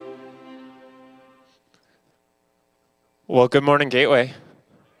Well, good morning, Gateway.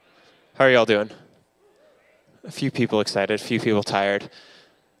 How are y'all doing? A few people excited, a few people tired.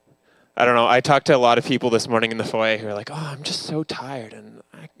 I don't know. I talked to a lot of people this morning in the foyer who are like, "Oh, I'm just so tired," and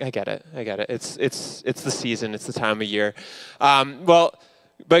I get it. I get it. It's the season. It's the time of year. But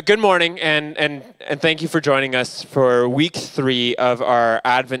good morning, and thank you for joining us for week 3 of our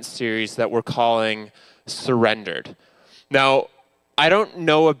Advent series that we're calling Surrendered. Now, I don't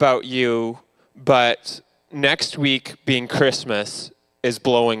know about you, but next week being Christmas is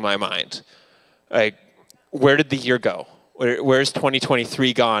blowing my mind. Like, where did the year go? Where's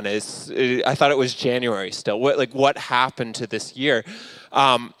 2023 gone? I thought it was January still. What happened to this year?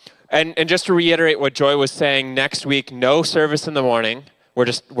 And just to reiterate what Joy was saying, next week, no service in the morning. We're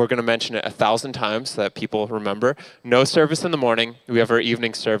going to mention it 1,000 times so that people remember. No service in the morning. We have our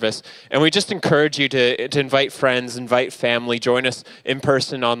evening service. And we just encourage you to invite friends, invite family, join us in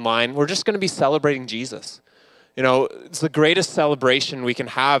person, online. We're just going to be celebrating Jesus. You know, it's the greatest celebration we can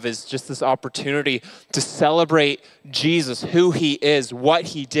have is just this opportunity to celebrate Jesus, who he is, what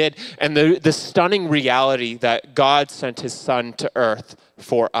he did, and the stunning reality that God sent his son to earth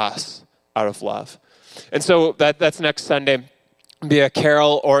for us out of love. And so that's next Sunday. Be a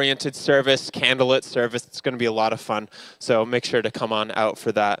carol-oriented service, candlelit service. It's going to be a lot of fun. So make sure to come on out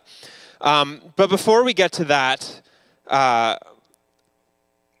for that. But before we get to that, I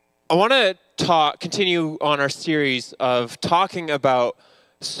want to continue on our series of talking about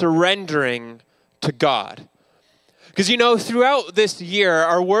surrendering to God. Because, you know, throughout this year,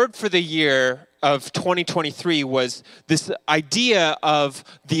 our word for the year of 2023 was this idea of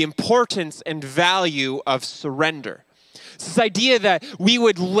the importance and value of surrender. It's this idea that we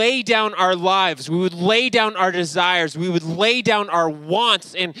would lay down our lives, we would lay down our desires, we would lay down our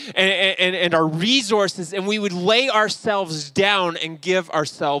wants and our resources, and we would lay ourselves down and give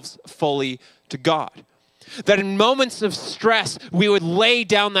ourselves fully to God. That in moments of stress, we would lay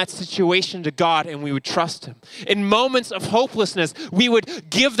down that situation to God and we would trust him. In moments of hopelessness, we would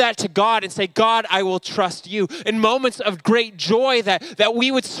give that to God and say, God, I will trust you. In moments of great joy, that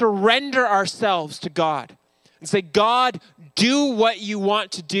we would surrender ourselves to God. And say, God, do what you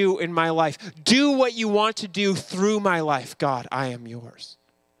want to do in my life. Do what you want to do through my life. God, I am yours.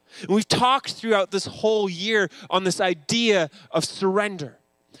 And we've talked throughout this whole year on this idea of surrender.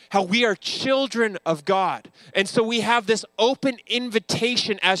 How we are children of God. And so we have this open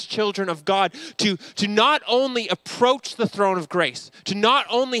invitation as children of God to not only approach the throne of grace, to not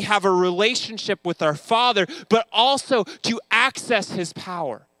only have a relationship with our Father, but also to access his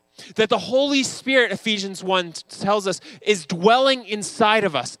power. That the Holy Spirit, Ephesians 1 tells us, is dwelling inside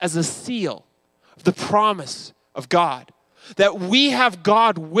of us as a seal of the promise of God. That we have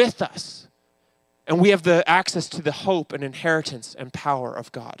God with us, and we have the access to the hope and inheritance and power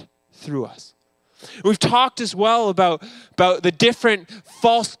of God through us. We've talked as well about the different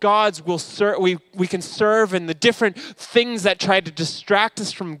false gods we can serve and the different things that try to distract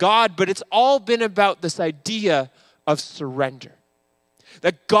us from God, but it's all been about this idea of surrender.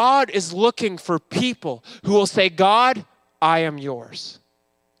 That God is looking for people who will say, God, I am yours.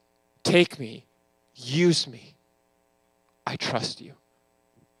 Take me, use me. I trust you.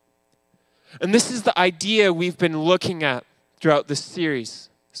 And this is the idea we've been looking at throughout this series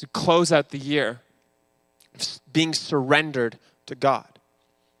as we close out the year, being surrendered to God.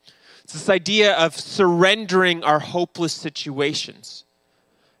 It's this idea of surrendering our hopeless situations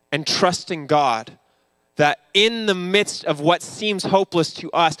and trusting God that in the midst of what seems hopeless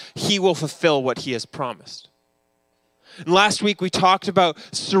to us, he will fulfill what he has promised. And last week we talked about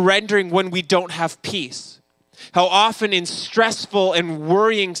surrendering when we don't have peace. How often in stressful and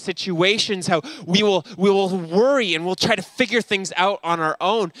worrying situations, how we will worry and we'll try to figure things out on our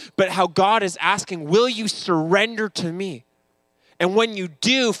own, but how God is asking, will you surrender to me? And when you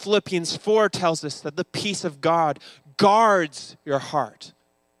do, Philippians 4 tells us that the peace of God guards your heart.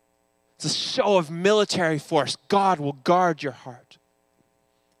 It's a show of military force. God will guard your heart.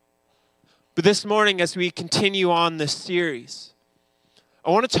 But this morning, as we continue on this series,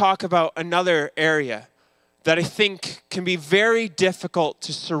 I want to talk about another area that I think can be very difficult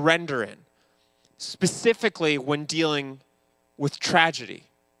to surrender in, specifically when dealing with tragedy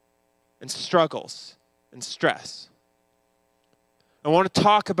and struggles and stress. I want to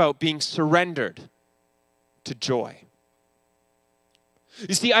talk about being surrendered to joy.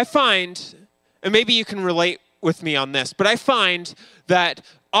 You see, I find, and maybe you can relate with me on this, but I find that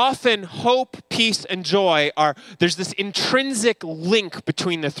often hope, peace, and joy there's this intrinsic link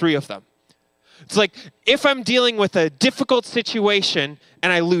between the three of them. It's like if I'm dealing with a difficult situation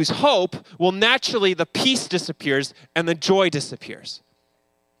and I lose hope, well, naturally the peace disappears and the joy disappears.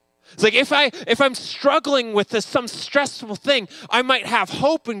 It's like if I'm struggling with some stressful thing, I might have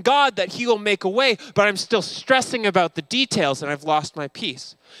hope in God that he will make a way, but I'm still stressing about the details and I've lost my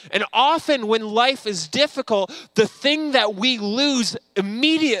peace. And often when life is difficult, the thing that we lose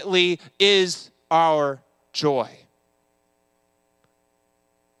immediately is our joy.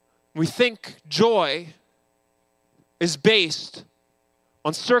 We think joy is based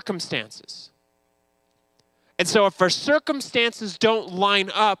on circumstances. And so if our circumstances don't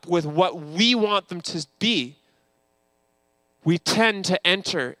line up with what we want them to be, we tend to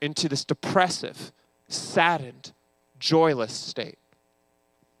enter into this depressive, saddened, joyless state.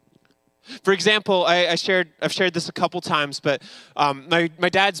 For example, I've shared this a couple times, but my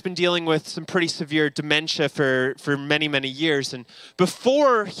dad's been dealing with some pretty severe dementia for many, many years. And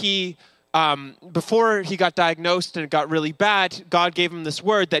before he got diagnosed and it got really bad, God gave him this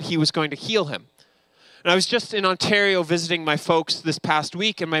word that he was going to heal him. And I was just in Ontario visiting my folks this past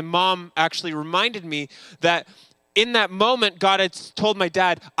week, and my mom actually reminded me that in that moment, God had told my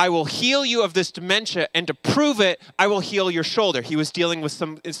dad, I will heal you of this dementia, and to prove it, I will heal your shoulder. He was dealing with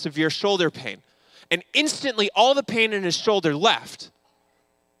some severe shoulder pain. And instantly, all the pain in his shoulder left.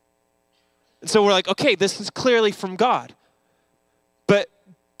 And so we're like, okay, this is clearly from God. But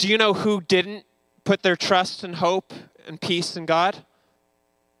do you know who didn't put their trust and hope and peace in God?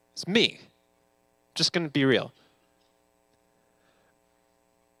 It's me. Just going to be real.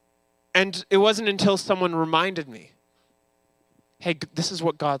 And it wasn't until someone reminded me, hey, this is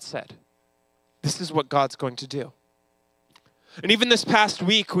what God said. This is what God's going to do. And even this past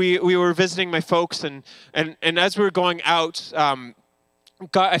week, we were visiting my folks, and as we were going out,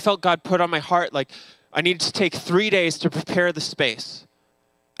 I felt God put on my heart, like, I needed to take 3 days to prepare the space.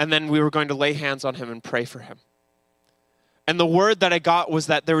 And then we were going to lay hands on him and pray for him. And the word that I got was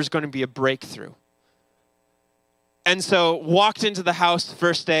that there was going to be a breakthrough. And so walked into the house the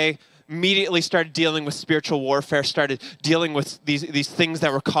first day, immediately started dealing with spiritual warfare, started dealing with these things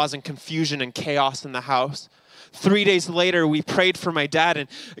that were causing confusion and chaos in the house. 3 days later, we prayed for my dad, and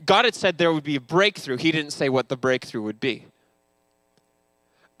God had said there would be a breakthrough. He didn't say what the breakthrough would be.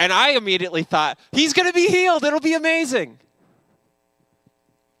 And I immediately thought, he's going to be healed. It'll be amazing.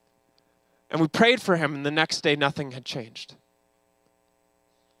 And we prayed for him, and the next day, nothing had changed.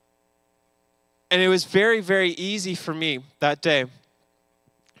 And it was very, very easy for me that day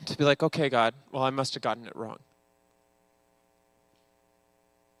to be like, okay, God, well, I must have gotten it wrong.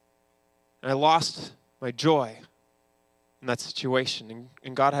 And I lost my joy in that situation.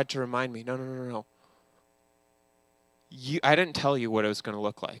 And God had to remind me, no. I didn't tell you what it was going to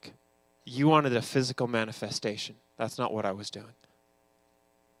look like. You wanted a physical manifestation. That's not what I was doing.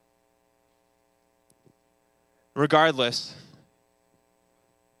 Regardless,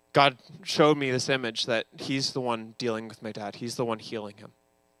 God showed me this image that he's the one dealing with my dad. He's the one healing him.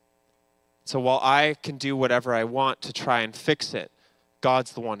 So while I can do whatever I want to try and fix it,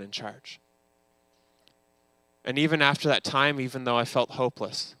 God's the one in charge. And even after that time, even though I felt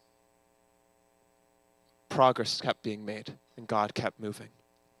hopeless, progress kept being made and God kept moving.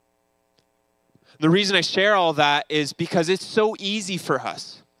 The reason I share all that is because it's so easy for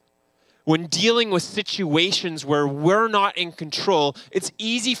us. When dealing with situations where we're not in control, it's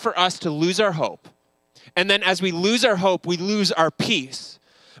easy for us to lose our hope. And then as we lose our hope, we lose our peace.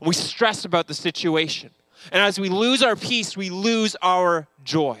 And we stress about the situation. And as we lose our peace, we lose our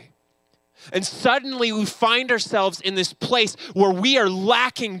joy. And suddenly we find ourselves in this place where we are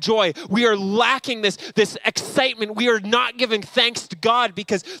lacking joy. We are lacking this excitement. We are not giving thanks to God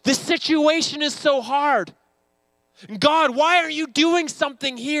because this situation is so hard. God, why are you doing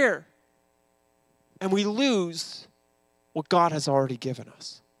something here? And we lose what God has already given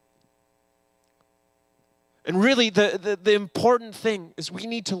us. And really, the important thing is we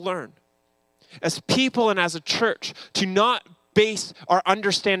need to learn, as people and as a church, to not base our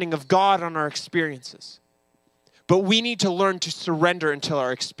understanding of God on our experiences. But we need to learn to surrender until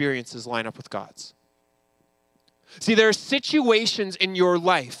our experiences line up with God's. See, there are situations in your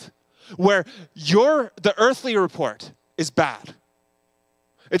life where the earthly report is bad.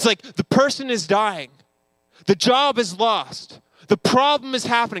 It's like the person is dying. The job is lost. The problem is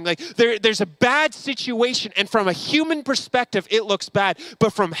happening. Like there's a bad situation, and from a human perspective, it looks bad.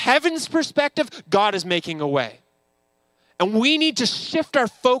 But from heaven's perspective, God is making a way. And we need to shift our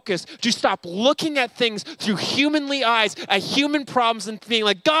focus to stop looking at things through humanly eyes, at human problems, and being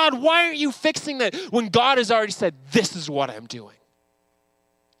like, God, why aren't you fixing that? When God has already said, this is what I'm doing.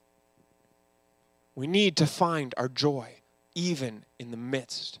 We need to find our joy even in the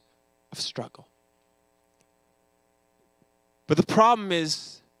midst of struggle. But the problem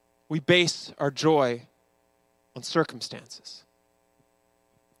is we base our joy on circumstances.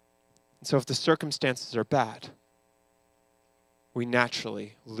 And so if the circumstances are bad, we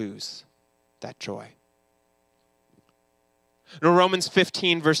naturally lose that joy. In Romans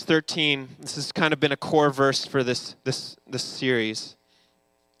 15, verse 13, this has kind of been a core verse for this series.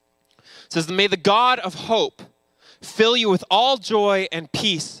 It says, "May the God of hope fill you with all joy and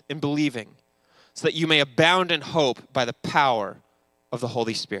peace in believing, so that you may abound in hope by the power of the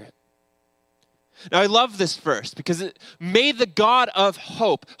Holy Spirit." Now, I love this verse because may the God of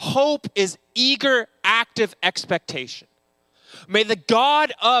hope. Hope is eager, active expectation. May the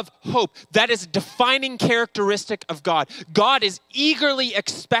God of hope, that is a defining characteristic of God. God is eagerly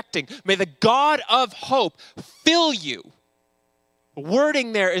expecting. May the God of hope fill you. The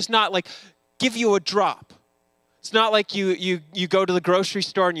wording there is not like give you a drop. It's not like you go to the grocery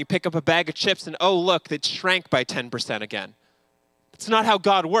store and you pick up a bag of chips and, oh, look, it shrank by 10% again. It's not how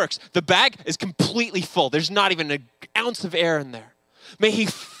God works. The bag is completely full. There's not even an ounce of air in there. May he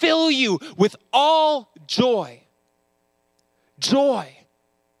fill you with all joy. Joy.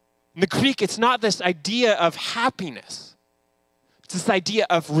 In the Greek, it's not this idea of happiness. It's this idea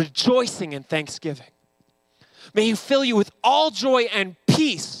of rejoicing and thanksgiving. May he fill you with all joy and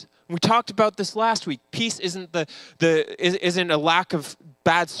peace. We talked about this last week. Peace isn't isn't a lack of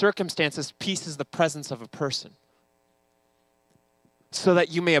bad circumstances. Peace is the presence of a person. So that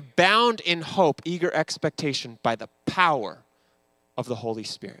you may abound in hope, eager expectation by the power of the Holy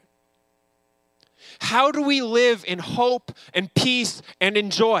Spirit. How do we live in hope and peace and in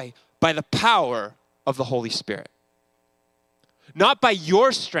joy? By the power of the Holy Spirit. Not by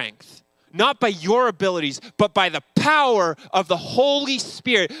your strength, not by your abilities, but by the power of the Holy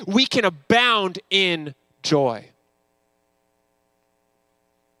Spirit, we can abound in joy.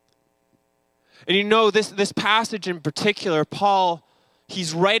 And you know, this passage in particular, Paul,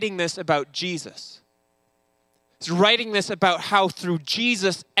 he's writing this about Jesus. He's writing this about how through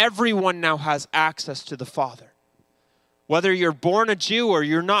Jesus, everyone now has access to the Father. Whether you're born a Jew or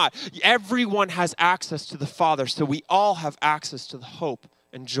you're not, everyone has access to the Father. So we all have access to the hope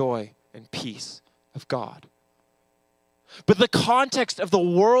and joy and peace of God. But the context of the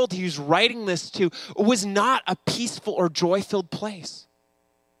world he's writing this to was not a peaceful or joy-filled place.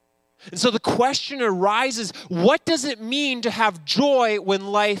 And so the question arises, what does it mean to have joy when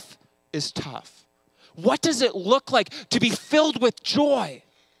life is tough? What does it look like to be filled with joy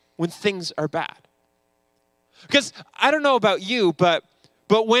when things are bad? Because I don't know about you, but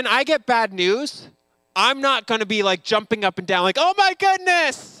when I get bad news, I'm not going to be like jumping up and down like, oh my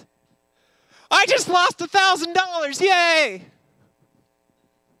goodness, I just lost $1,000, yay.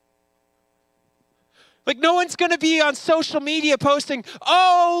 Like no one's going to be on social media posting,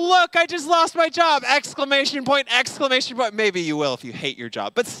 oh, look, I just lost my job, exclamation point, exclamation point. Maybe you will if you hate your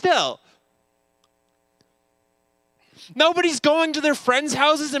job, but still. Nobody's going to their friends'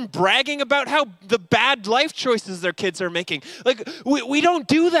 houses and bragging about how the bad life choices their kids are making. Like, we don't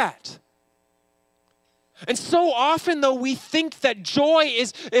do that. And so often, though, we think that joy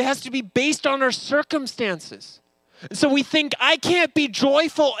it has to be based on our circumstances. And so we think, I can't be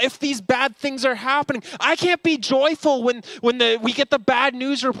joyful if these bad things are happening. I can't be joyful when we get the bad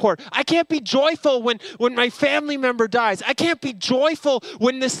news report. I can't be joyful when my family member dies. I can't be joyful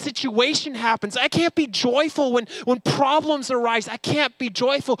when this situation happens. I can't be joyful when problems arise. I can't be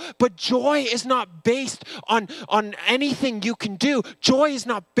joyful. But joy is not based on anything you can do. Joy is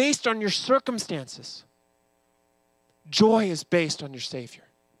not based on your circumstances. Joy is based on your Savior.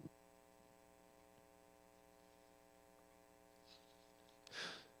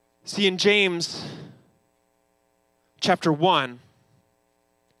 See, in James chapter 1,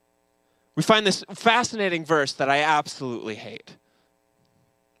 we find this fascinating verse that I absolutely hate.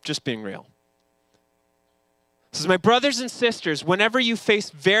 Just being real. It says, my brothers and sisters, whenever you face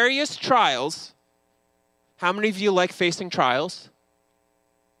various trials, how many of you like facing trials?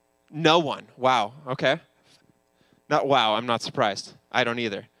 No one. Wow, okay. Not wow, I'm not surprised. I don't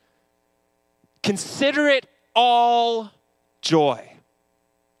either. Consider it all joy.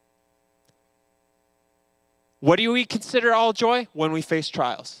 What do we consider all joy? When we face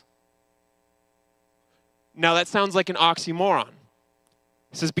trials. Now that sounds like an oxymoron.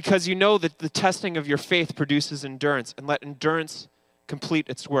 It says, because you know that the testing of your faith produces endurance, and let endurance complete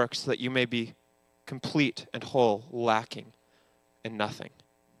its work so that you may be complete and whole, lacking in nothing.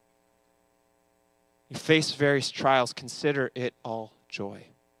 You face various trials, consider it all joy.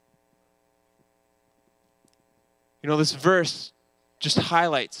 You know, this verse just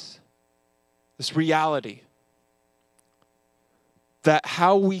highlights this reality that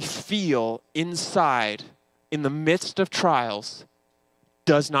how we feel inside in the midst of trials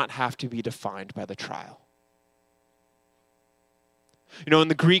does not have to be defined by the trial. You know, in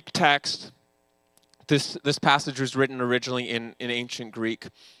the Greek text, this passage was written originally in ancient Greek.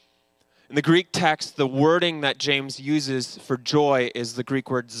 In the Greek text, the wording that James uses for joy is the Greek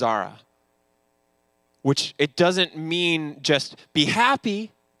word zara, which it doesn't mean just be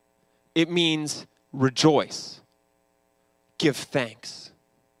happy, it means rejoice, give thanks.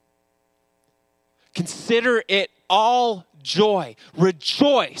 Consider it all joy,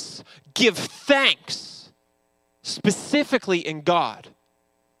 rejoice, give thanks, specifically in God,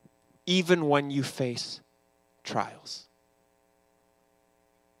 even when you face trials.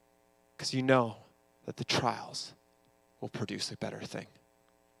 Because you know that the trials will produce a better thing.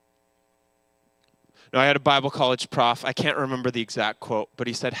 Now, I had a Bible college prof, I can't remember the exact quote, but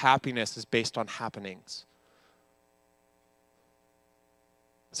he said happiness is based on happenings.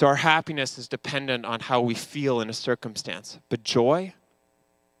 So our happiness is dependent on how we feel in a circumstance. But joy,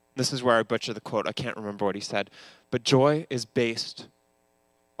 this is where I butcher the quote, I can't remember what he said, but joy is based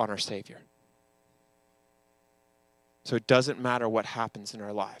on our Savior. So it doesn't matter what happens in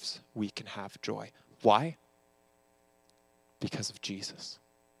our lives, we can have joy. Why? Because of Jesus.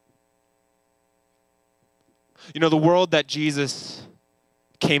 You know, the world that Jesus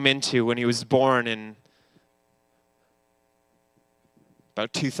came into when he was born in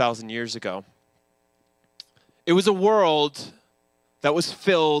about 2,000 years ago, it was a world that was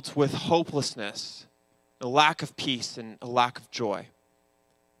filled with hopelessness, a lack of peace, and a lack of joy.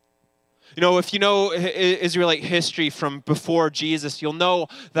 You know, if you know Israelite history from before Jesus, you'll know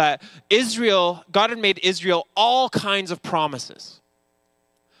that God had made Israel all kinds of promises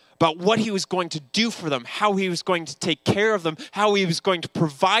about what he was going to do for them, how he was going to take care of them, how he was going to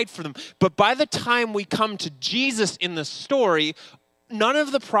provide for them. But by the time we come to Jesus in the story, none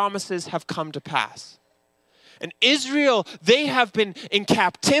of the promises have come to pass. And Israel, they have been in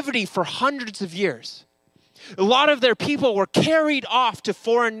captivity for hundreds of years. A lot of their people were carried off to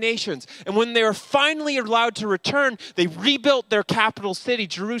foreign nations. And when they were finally allowed to return, they rebuilt their capital city,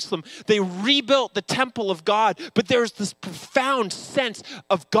 Jerusalem. They rebuilt the temple of God. But there's this profound sense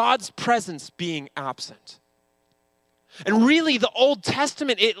of God's presence being absent. And really, the Old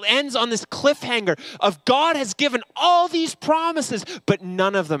Testament, it ends on this cliffhanger of God has given all these promises, but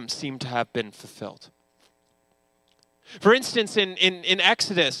none of them seem to have been fulfilled. For instance, in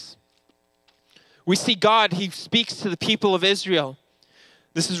Exodus, we see God, he speaks to the people of Israel.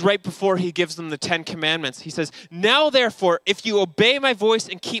 This is right before he gives them the 10 Commandments. He says, "Now therefore, if you obey my voice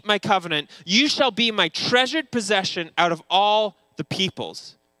and keep my covenant, you shall be my treasured possession out of all the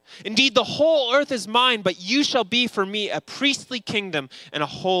peoples. Indeed, the whole earth is mine, but you shall be for me a priestly kingdom and a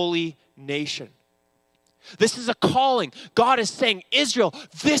holy nation." This is a calling. God is saying, Israel,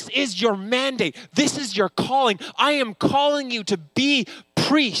 this is your mandate. This is your calling. I am calling you to be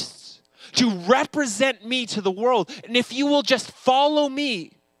priests, to represent me to the world. And if you will just follow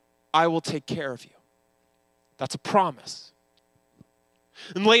me, I will take care of you. That's a promise.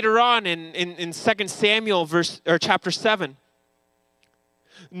 And later on in 2 Samuel chapter 7,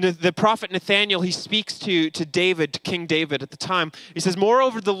 the prophet Nathaniel, he speaks to David, to King David at the time. He says,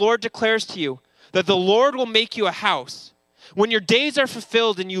 "Moreover, the Lord declares to you that the Lord will make you a house. When your days are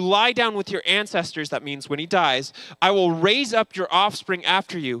fulfilled and you lie down with your ancestors," that means when he dies, "I will raise up your offspring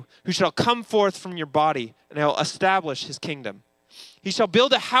after you, who shall come forth from your body, and I will establish his kingdom. He shall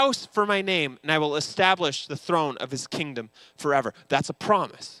build a house for my name, and I will establish the throne of his kingdom forever." That's a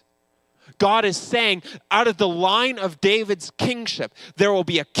promise. God is saying, out of the line of David's kingship, there will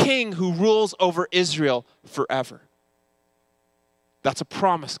be a king who rules over Israel forever. That's a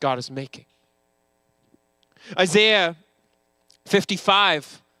promise God is making. Isaiah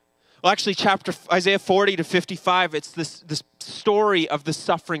 55, well actually Isaiah 40 to 55, it's this story of the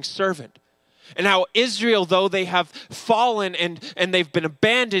suffering servant. And how Israel, though they have fallen and they've been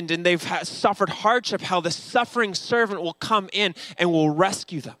abandoned and they've suffered hardship, how the suffering servant will come in and will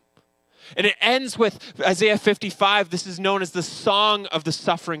rescue them. And it ends with Isaiah 55. This is known as the song of the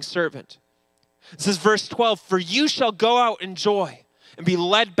suffering servant. This is verse 12. "For you shall go out in joy and be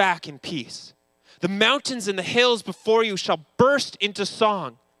led back in peace. The mountains and the hills before you shall burst into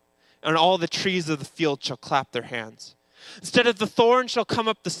song, and all the trees of the field shall clap their hands. Instead of the thorn shall come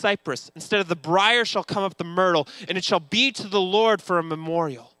up the cypress. Instead of the briar shall come up the myrtle. And it shall be to the Lord for a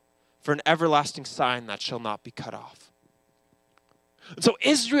memorial, for an everlasting sign that shall not be cut off." And so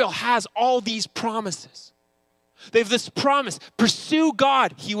Israel has all these promises. They have this promise, pursue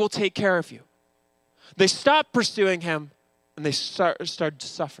God, he will take care of you. They stop pursuing him, and they start to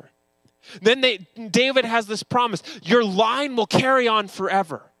suffer. Then David has this promise, your line will carry on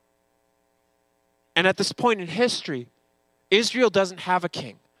forever. And at this point in history, Israel doesn't have a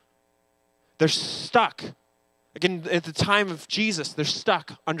king. They're stuck Again, at the time of Jesus, they're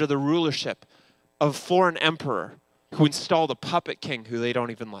stuck under the rulership of a foreign emperor who installed a puppet king who they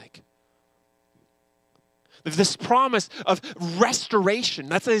don't even like. There's this promise of restoration.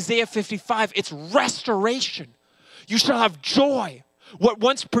 That's Isaiah 55. It's restoration. You shall have joy. What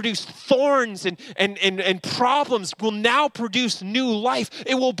once produced thorns and problems will now produce new life.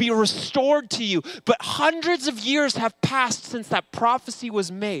 It will be restored to you. But hundreds of years have passed since that prophecy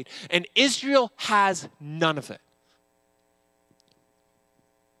was made, and Israel has none of it.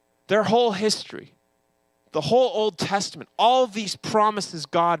 Their whole history, the whole Old Testament, all of these promises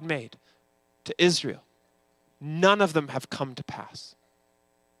God made to Israel, none of them have come to pass.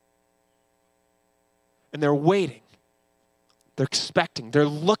 And they're waiting. They're expecting. They're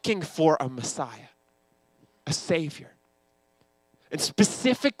looking for a Messiah, a Savior. And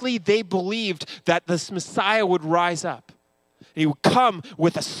specifically, they believed that this Messiah would rise up. And he would come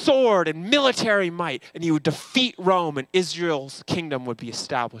with a sword and military might, and he would defeat Rome, and Israel's kingdom would be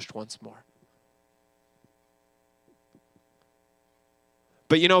established once more.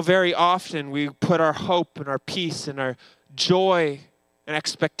 But very often we put our hope and our peace and our joy and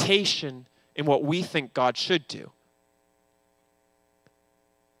expectation in what we think God should do,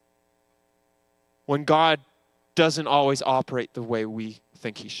 when God doesn't always operate the way we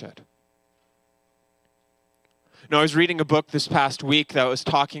think he should. Now, I was reading a book this past week that was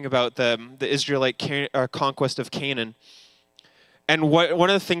talking about the Israelite conquest of Canaan. And one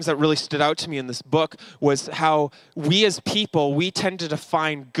of the things that really stood out to me in this book was how we as people, we tend to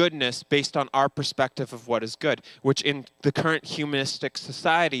define goodness based on our perspective of what is good, which in the current humanistic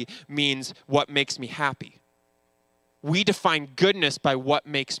society means what makes me happy. We define goodness by what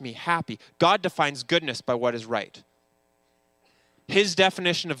makes me happy. God defines goodness by what is right. His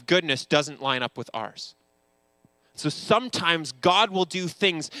definition of goodness doesn't line up with ours. So sometimes God will do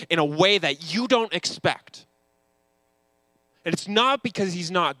things in a way that you don't expect. And it's not because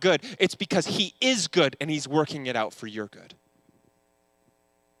he's not good. It's because he is good and he's working it out for your good.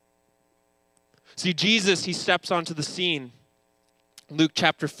 See, Jesus, he steps onto the scene. Luke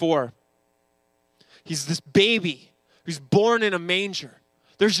chapter 4. He's this baby who's born in a manger.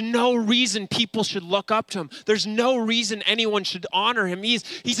 There's no reason people should look up to him. There's no reason anyone should honor him.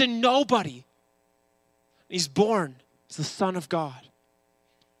 He's a nobody. He's born as the Son of God.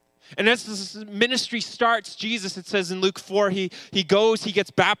 And as this ministry starts, Jesus, it says in Luke 4, he goes, he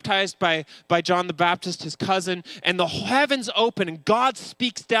gets baptized by John the Baptist, his cousin, and the heavens open, and God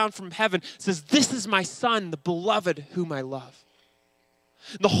speaks down from heaven, says, "This is my Son, the beloved, whom I love."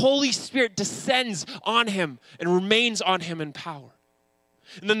 The Holy Spirit descends on him and remains on him in power.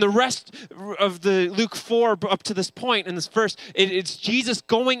 And then the rest of the Luke 4 up to this point in this verse, it's Jesus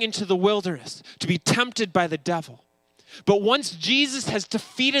going into the wilderness to be tempted by the devil. But once Jesus has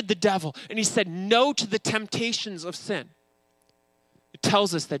defeated the devil and he said no to the temptations of sin, it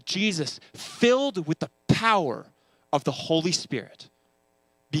tells us that Jesus, filled with the power of the Holy Spirit,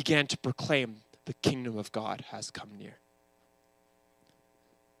 began to proclaim the kingdom of God has come near.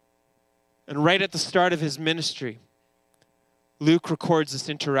 And right at the start of his ministry, Luke records this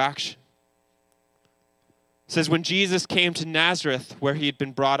interaction. It says, when Jesus came to Nazareth, where he had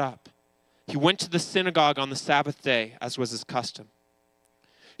been brought up, he went to the synagogue on the Sabbath day, as was his custom.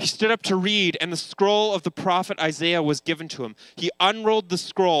 He stood up to read, and the scroll of the prophet Isaiah was given to him. He unrolled the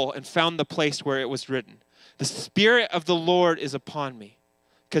scroll and found the place where it was written, "The Spirit of the Lord is upon me,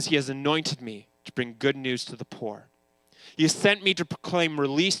 because he has anointed me to bring good news to the poor. He has sent me to proclaim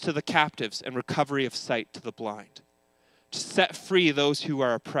release to the captives and recovery of sight to the blind, to set free those who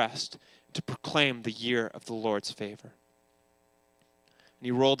are oppressed, to proclaim the year of the Lord's favor." And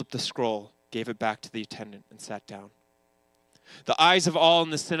he rolled up the scroll, gave it back to the attendant, and sat down. The eyes of all in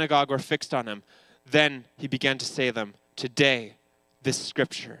the synagogue were fixed on him. Then he began to say to them, "Today, this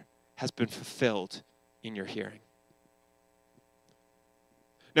scripture has been fulfilled in your hearing."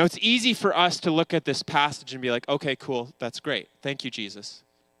 Now, it's easy for us to look at this passage and be like, okay, cool, that's great. Thank you, Jesus.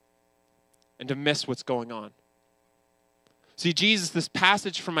 And to miss what's going on. See, Jesus, this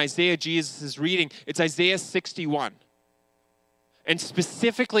passage from Isaiah, Jesus is reading, it's Isaiah 61. And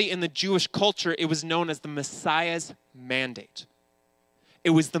specifically in the Jewish culture, it was known as the Messiah's mandate.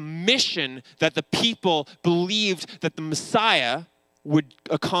 It was the mission that the people believed that the Messiah would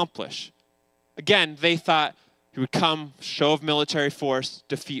accomplish. Again, they thought he would come, show of military force,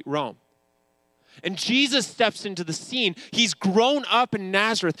 defeat Rome. And Jesus steps into the scene. He's grown up in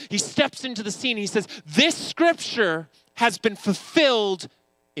Nazareth. He steps into the scene. He says, "This scripture has been fulfilled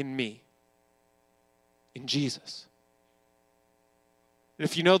in me," in Jesus. And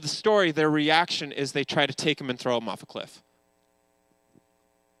if you know the story, their reaction is they try to take him and throw him off a cliff.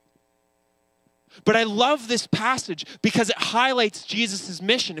 But I love this passage because it highlights Jesus'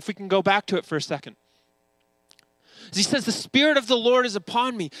 mission. If we can go back to it for a second. He says, the Spirit of the Lord is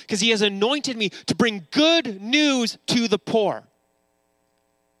upon me because he has anointed me to bring good news to the poor.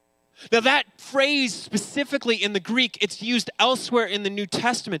 Now that phrase specifically in the Greek, it's used elsewhere in the New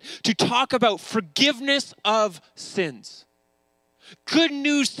Testament to talk about forgiveness of sins. Good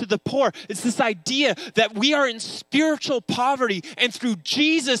news to the poor. It's this idea that we are in spiritual poverty and through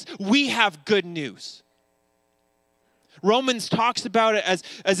Jesus we have good news. Romans talks about it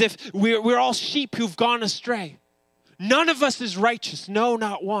as if we're all sheep who've gone astray. None of us is righteous, no,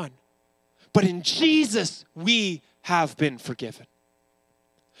 not one. But in Jesus we have been forgiven.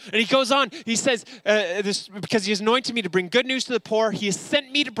 And he goes on, he says, this because he has anointed me to bring good news to the poor, he has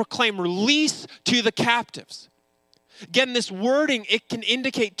sent me to proclaim release to the captives. Again, this wording, it can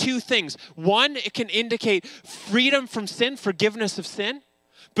indicate two things. One, it can indicate freedom from sin, forgiveness of sin.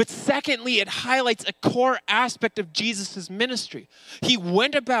 But secondly, it highlights a core aspect of Jesus' ministry. He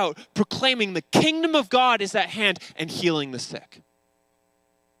went about proclaiming the kingdom of God is at hand and healing the sick.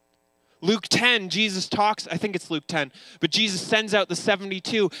 Luke 10, Jesus talks, I think it's Luke 10, but Jesus sends out the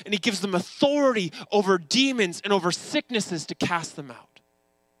 72 and he gives them authority over demons and over sicknesses to cast them out.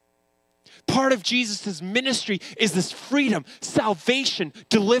 Part of Jesus' ministry is this freedom, salvation,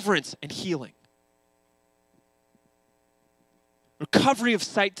 deliverance, and healing. Recovery of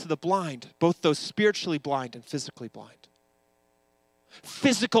sight to the blind, both those spiritually blind and physically blind.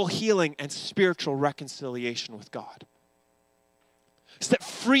 Physical healing and spiritual reconciliation with God. Set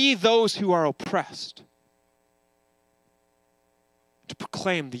free those who are oppressed. To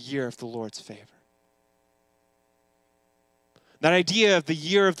proclaim the year of the Lord's favor. That idea of the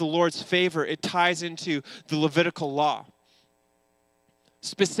year of the Lord's favor, it ties into the Levitical law.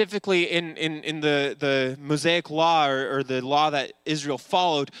 Specifically in the Mosaic law or the law that Israel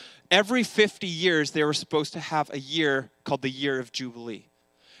followed, every 50 years they were supposed to have a year called the year of Jubilee.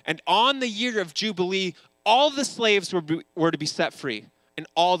 And on the year of Jubilee, all the slaves were to be set free and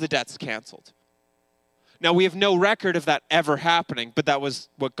all the debts canceled. Now we have no record of that ever happening, but that was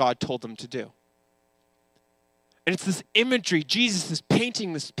what God told them to do. And it's this imagery, Jesus is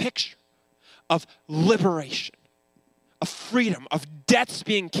painting this picture of liberation, of freedom, of debts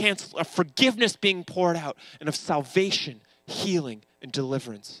being canceled, of forgiveness being poured out, and of salvation, healing, and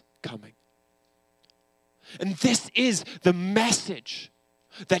deliverance coming. And this is the message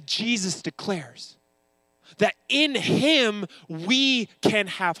that Jesus declares. That in him we can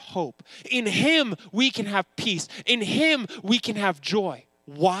have hope. In him we can have peace. In him we can have joy.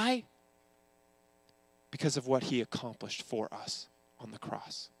 Why? Because of what he accomplished for us on the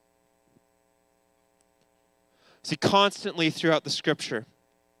cross. See, constantly throughout the scripture,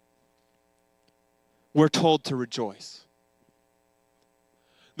 we're told to rejoice.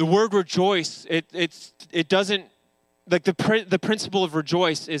 The word rejoice, it doesn't, like the principle of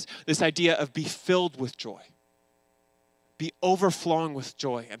rejoice is this idea of be filled with joy. Be overflowing with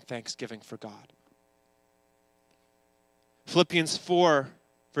joy and thanksgiving for God. Philippians 4,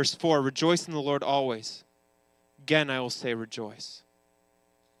 verse 4, rejoice in the Lord always. Again, I will say rejoice.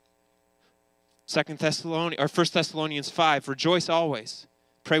 1 Thessalonians 5, rejoice always.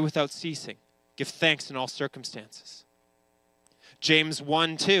 Pray without ceasing. Give thanks in all circumstances. James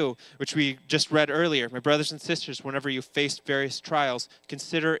 1:2, which we just read earlier. My brothers and sisters, whenever you face various trials,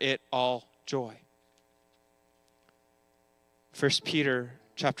 consider it all joy. 1 Peter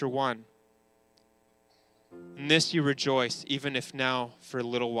chapter 1. In this you rejoice, even if now for a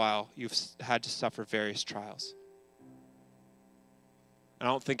little while you've had to suffer various trials. I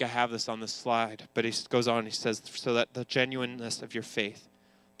don't think I have this on the slide, but he goes on, he says, so that the genuineness of your faith,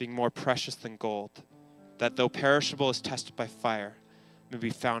 being more precious than gold, that though perishable is tested by fire, may be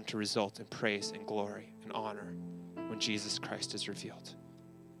found to result in praise and glory and honor when Jesus Christ is revealed.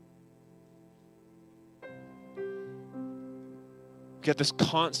 We get this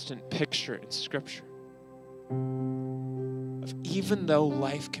constant picture in Scripture of even though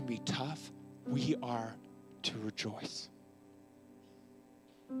life can be tough, we are to rejoice.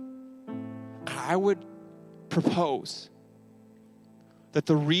 I would propose that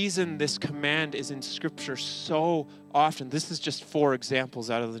the reason this command is in Scripture so often, this is just 4 examples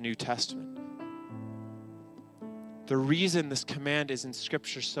out of the New Testament. The reason this command is in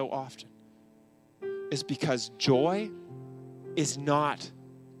Scripture so often is because joy is not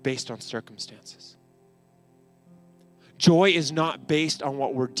based on circumstances. Joy is not based on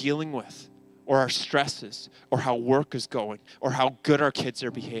what we're dealing with, or our stresses, or how work is going, or how good our kids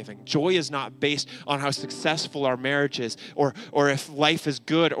are behaving. Joy is not based on how successful our marriage is, or if life is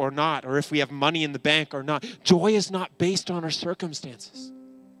good or not, or if we have money in the bank or not. Joy is not based on our circumstances.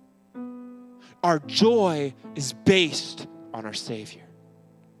 Our joy is based on our Savior.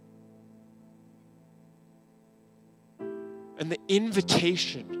 And the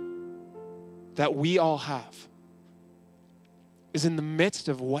invitation that we all have is in the midst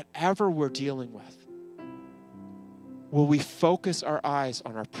of whatever we're dealing with. Will we focus our eyes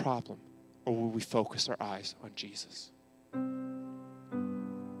on our problem, or will we focus our eyes on Jesus?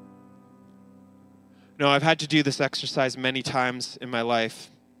 No, I've had to do this exercise many times in my life.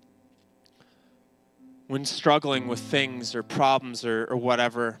 When struggling with things or problems or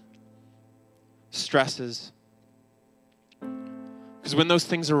whatever, stresses. Because when those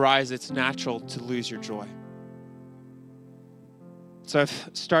things arise, it's natural to lose your joy. So I've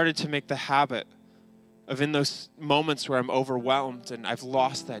started to make the habit of, in those moments where I'm overwhelmed and I've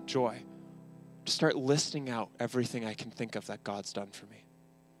lost that joy, to start listing out everything I can think of that God's done for me.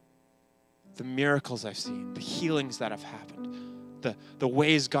 The miracles I've seen, the healings that have happened, the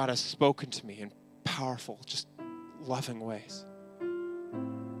ways God has spoken to me in powerful, just loving ways.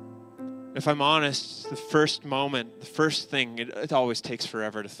 If I'm honest, the first moment, the first thing, it always takes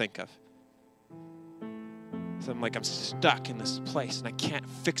forever to think of. So I'm stuck in this place and I can't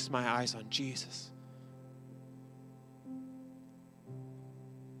fix my eyes on Jesus.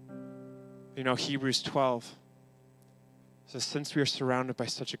 You know, Hebrews 12 says, since we are surrounded by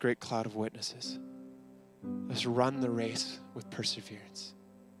such a great cloud of witnesses, let's run the race with perseverance,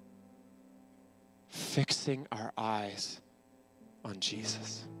 fixing our eyes on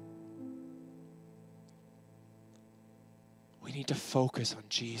Jesus. We need to focus on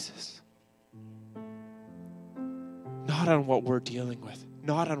Jesus. Not on what we're dealing with,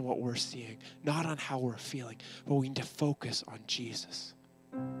 not on what we're seeing, not on how we're feeling, but we need to focus on Jesus,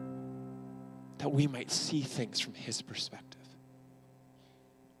 that we might see things from his perspective.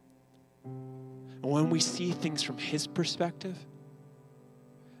 And when we see things from his perspective,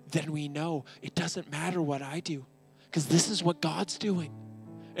 then we know it doesn't matter what I do, because this is what God's doing.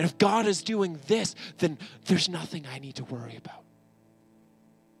 And if God is doing this, then there's nothing I need to worry about.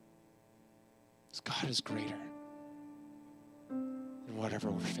 Because God is greater than whatever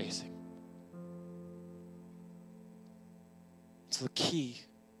we're facing. So the key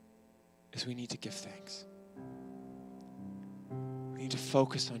is we need to give thanks. We need to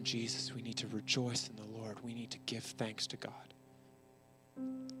focus on Jesus. We need to rejoice in the Lord. We need to give thanks to God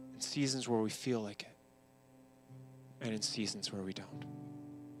in seasons where we feel like it and in seasons where we don't.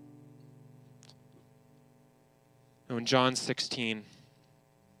 Now in John 16,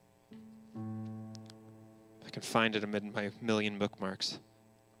 if I can find it amid my million bookmarks,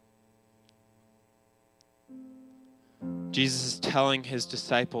 Jesus is telling his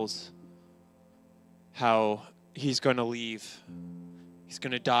disciples how he's going to leave. He's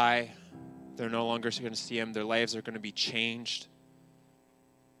going to die. They're no longer going to see him. Their lives are going to be changed.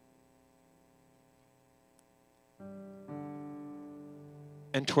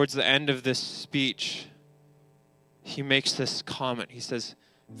 And towards the end of this speech, he makes this comment. He says,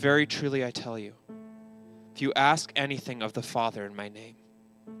 very truly I tell you, if you ask anything of the Father in my name,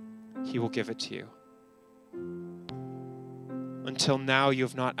 he will give it to you. Until now you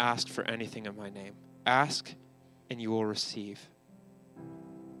have not asked for anything in my name. Ask and you will receive,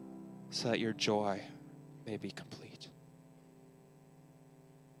 so that your joy may be complete.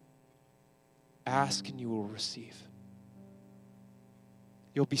 Ask and you will receive.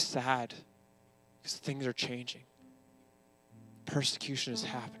 You'll be sad because things are changing. Persecution is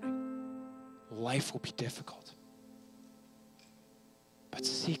happening. Life will be difficult. But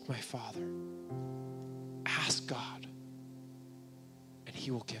seek my Father. Ask God, and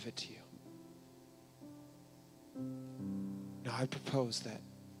he will give it to you. Now I propose that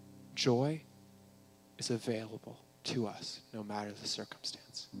joy is available to us no matter the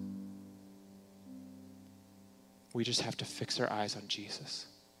circumstance. We just have to fix our eyes on Jesus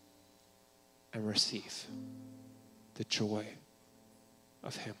and receive the joy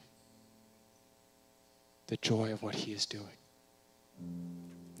of him, the joy of what he is doing,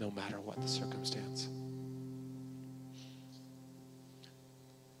 no matter what the circumstance.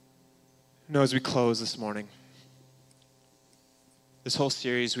 Now, as we close this morning, this whole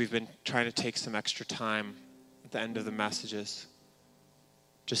series, we've been trying to take some extra time at the end of the messages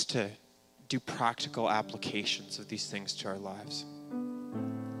just to do practical applications of these things to our lives.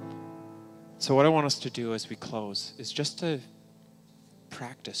 So what I want us to do as we close is just to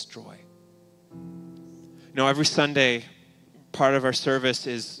practice joy. You know, every Sunday, part of our service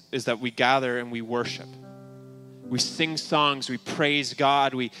is that we gather and we worship. We sing songs, we praise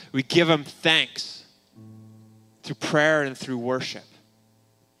God, we give him thanks through prayer and through worship.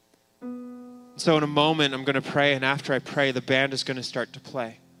 So in a moment, I'm going to pray, and after I pray, the band is going to start to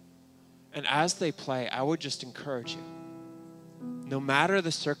play. And as they play, I would just encourage you, no matter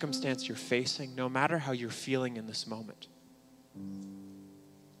the circumstance you're facing, no matter how you're feeling in this moment,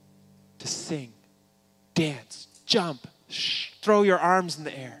 to sing, dance, jump, throw your arms in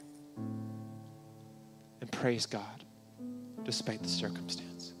the air, and praise God despite the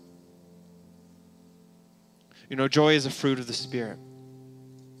circumstance. You know, joy is a fruit of the Spirit.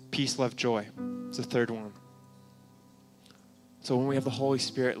 Peace, love, joy is the third one. So when we have the Holy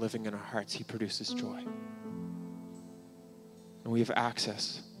Spirit living in our hearts, he produces joy. And we have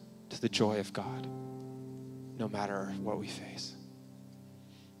access to the joy of God, no matter what we face.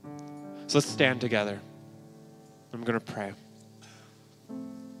 So let's stand together. I'm going to pray.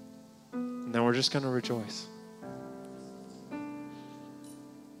 And then we're just going to rejoice.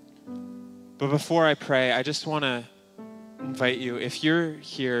 But before I pray, I just want to invite you, if you're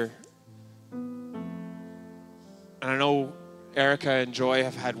here, and I know Erica and Joy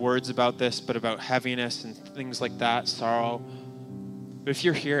have had words about this, but about heaviness and things like that, sorrow. But if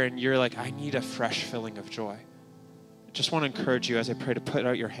you're here and you're like, I need a fresh filling of joy, I just want to encourage you as I pray to put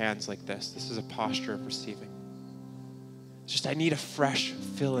out your hands like this. This is a posture of receiving. It's just, I need a fresh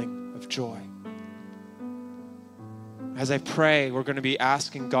filling of joy. As I pray, we're going to be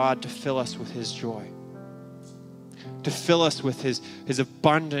asking God to fill us with his joy, to fill us with his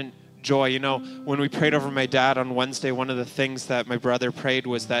abundant joy. You know, when we prayed over my dad on Wednesday, one of the things that my brother prayed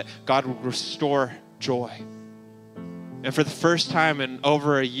was that God would restore joy. And for the first time in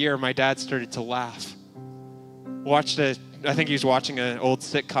over a year, my dad started to laugh. I think he was watching an old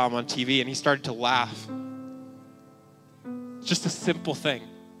sitcom on TV, and he started to laugh. It's just a simple thing.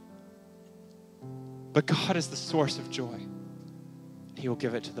 But God is the source of joy. He will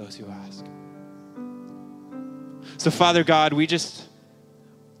give it to those who ask. So Father God, we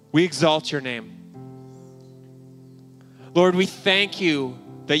exalt your name. Lord, we thank you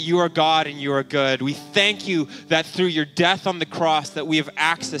that you are God and you are good. We thank you that through your death on the cross that we have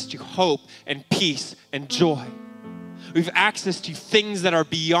access to hope and peace and joy. We have access to things that are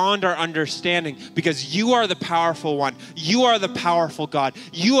beyond our understanding because you are the powerful one. You are the powerful God.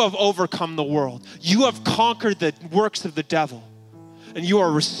 You have overcome the world. You have conquered the works of the devil. And you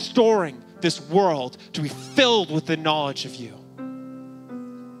are restoring this world to be filled with the knowledge of you.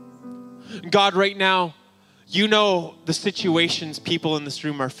 God, right now, you know the situations people in this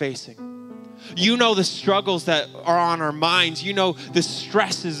room are facing. You know the struggles that are on our minds. You know the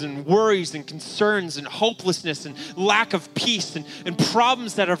stresses and worries and concerns and hopelessness and lack of peace and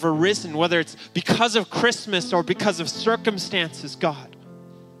problems that have arisen, whether it's because of Christmas or because of circumstances, God.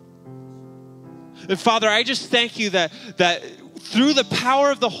 And Father, I just thank you that through the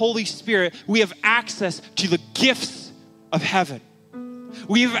power of the Holy Spirit, we have access to the gifts of heaven.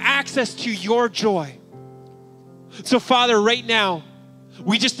 We have access to your joy. So Father, right now,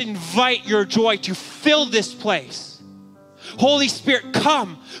 we just invite your joy to fill this place. Holy Spirit,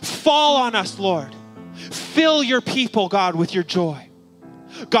 come, fall on us, Lord. Fill your people, God, with your joy.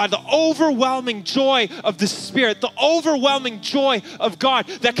 God, the overwhelming joy of the Spirit, the overwhelming joy of God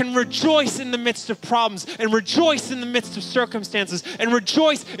that can rejoice in the midst of problems and rejoice in the midst of circumstances and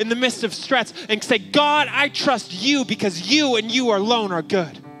rejoice in the midst of stress and say, God, I trust you because you and you alone are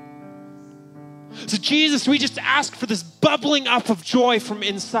good. So Jesus, we just ask for this bubbling up of joy from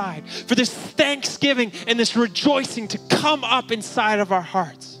inside, for this thanksgiving and this rejoicing to come up inside of our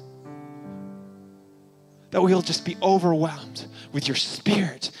hearts. That we'll just be overwhelmed with your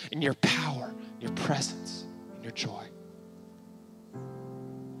Spirit and your power, your presence, and your joy.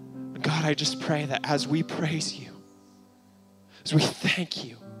 And God, I just pray that as we praise you, as we thank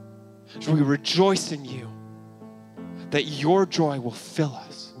you, as we rejoice in you, that your joy will fill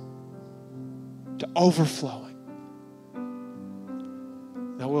us to overflowing.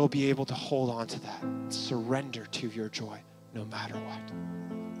 That we'll be able to hold on to that, surrender to your joy no matter what.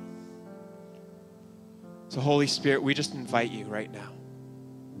 So Holy Spirit, we just invite you right now.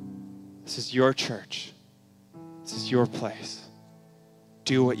 This is your church. This is your place.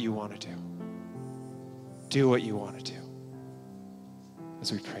 Do what you want to do. Do what you want to do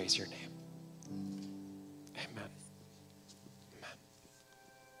as we praise your name.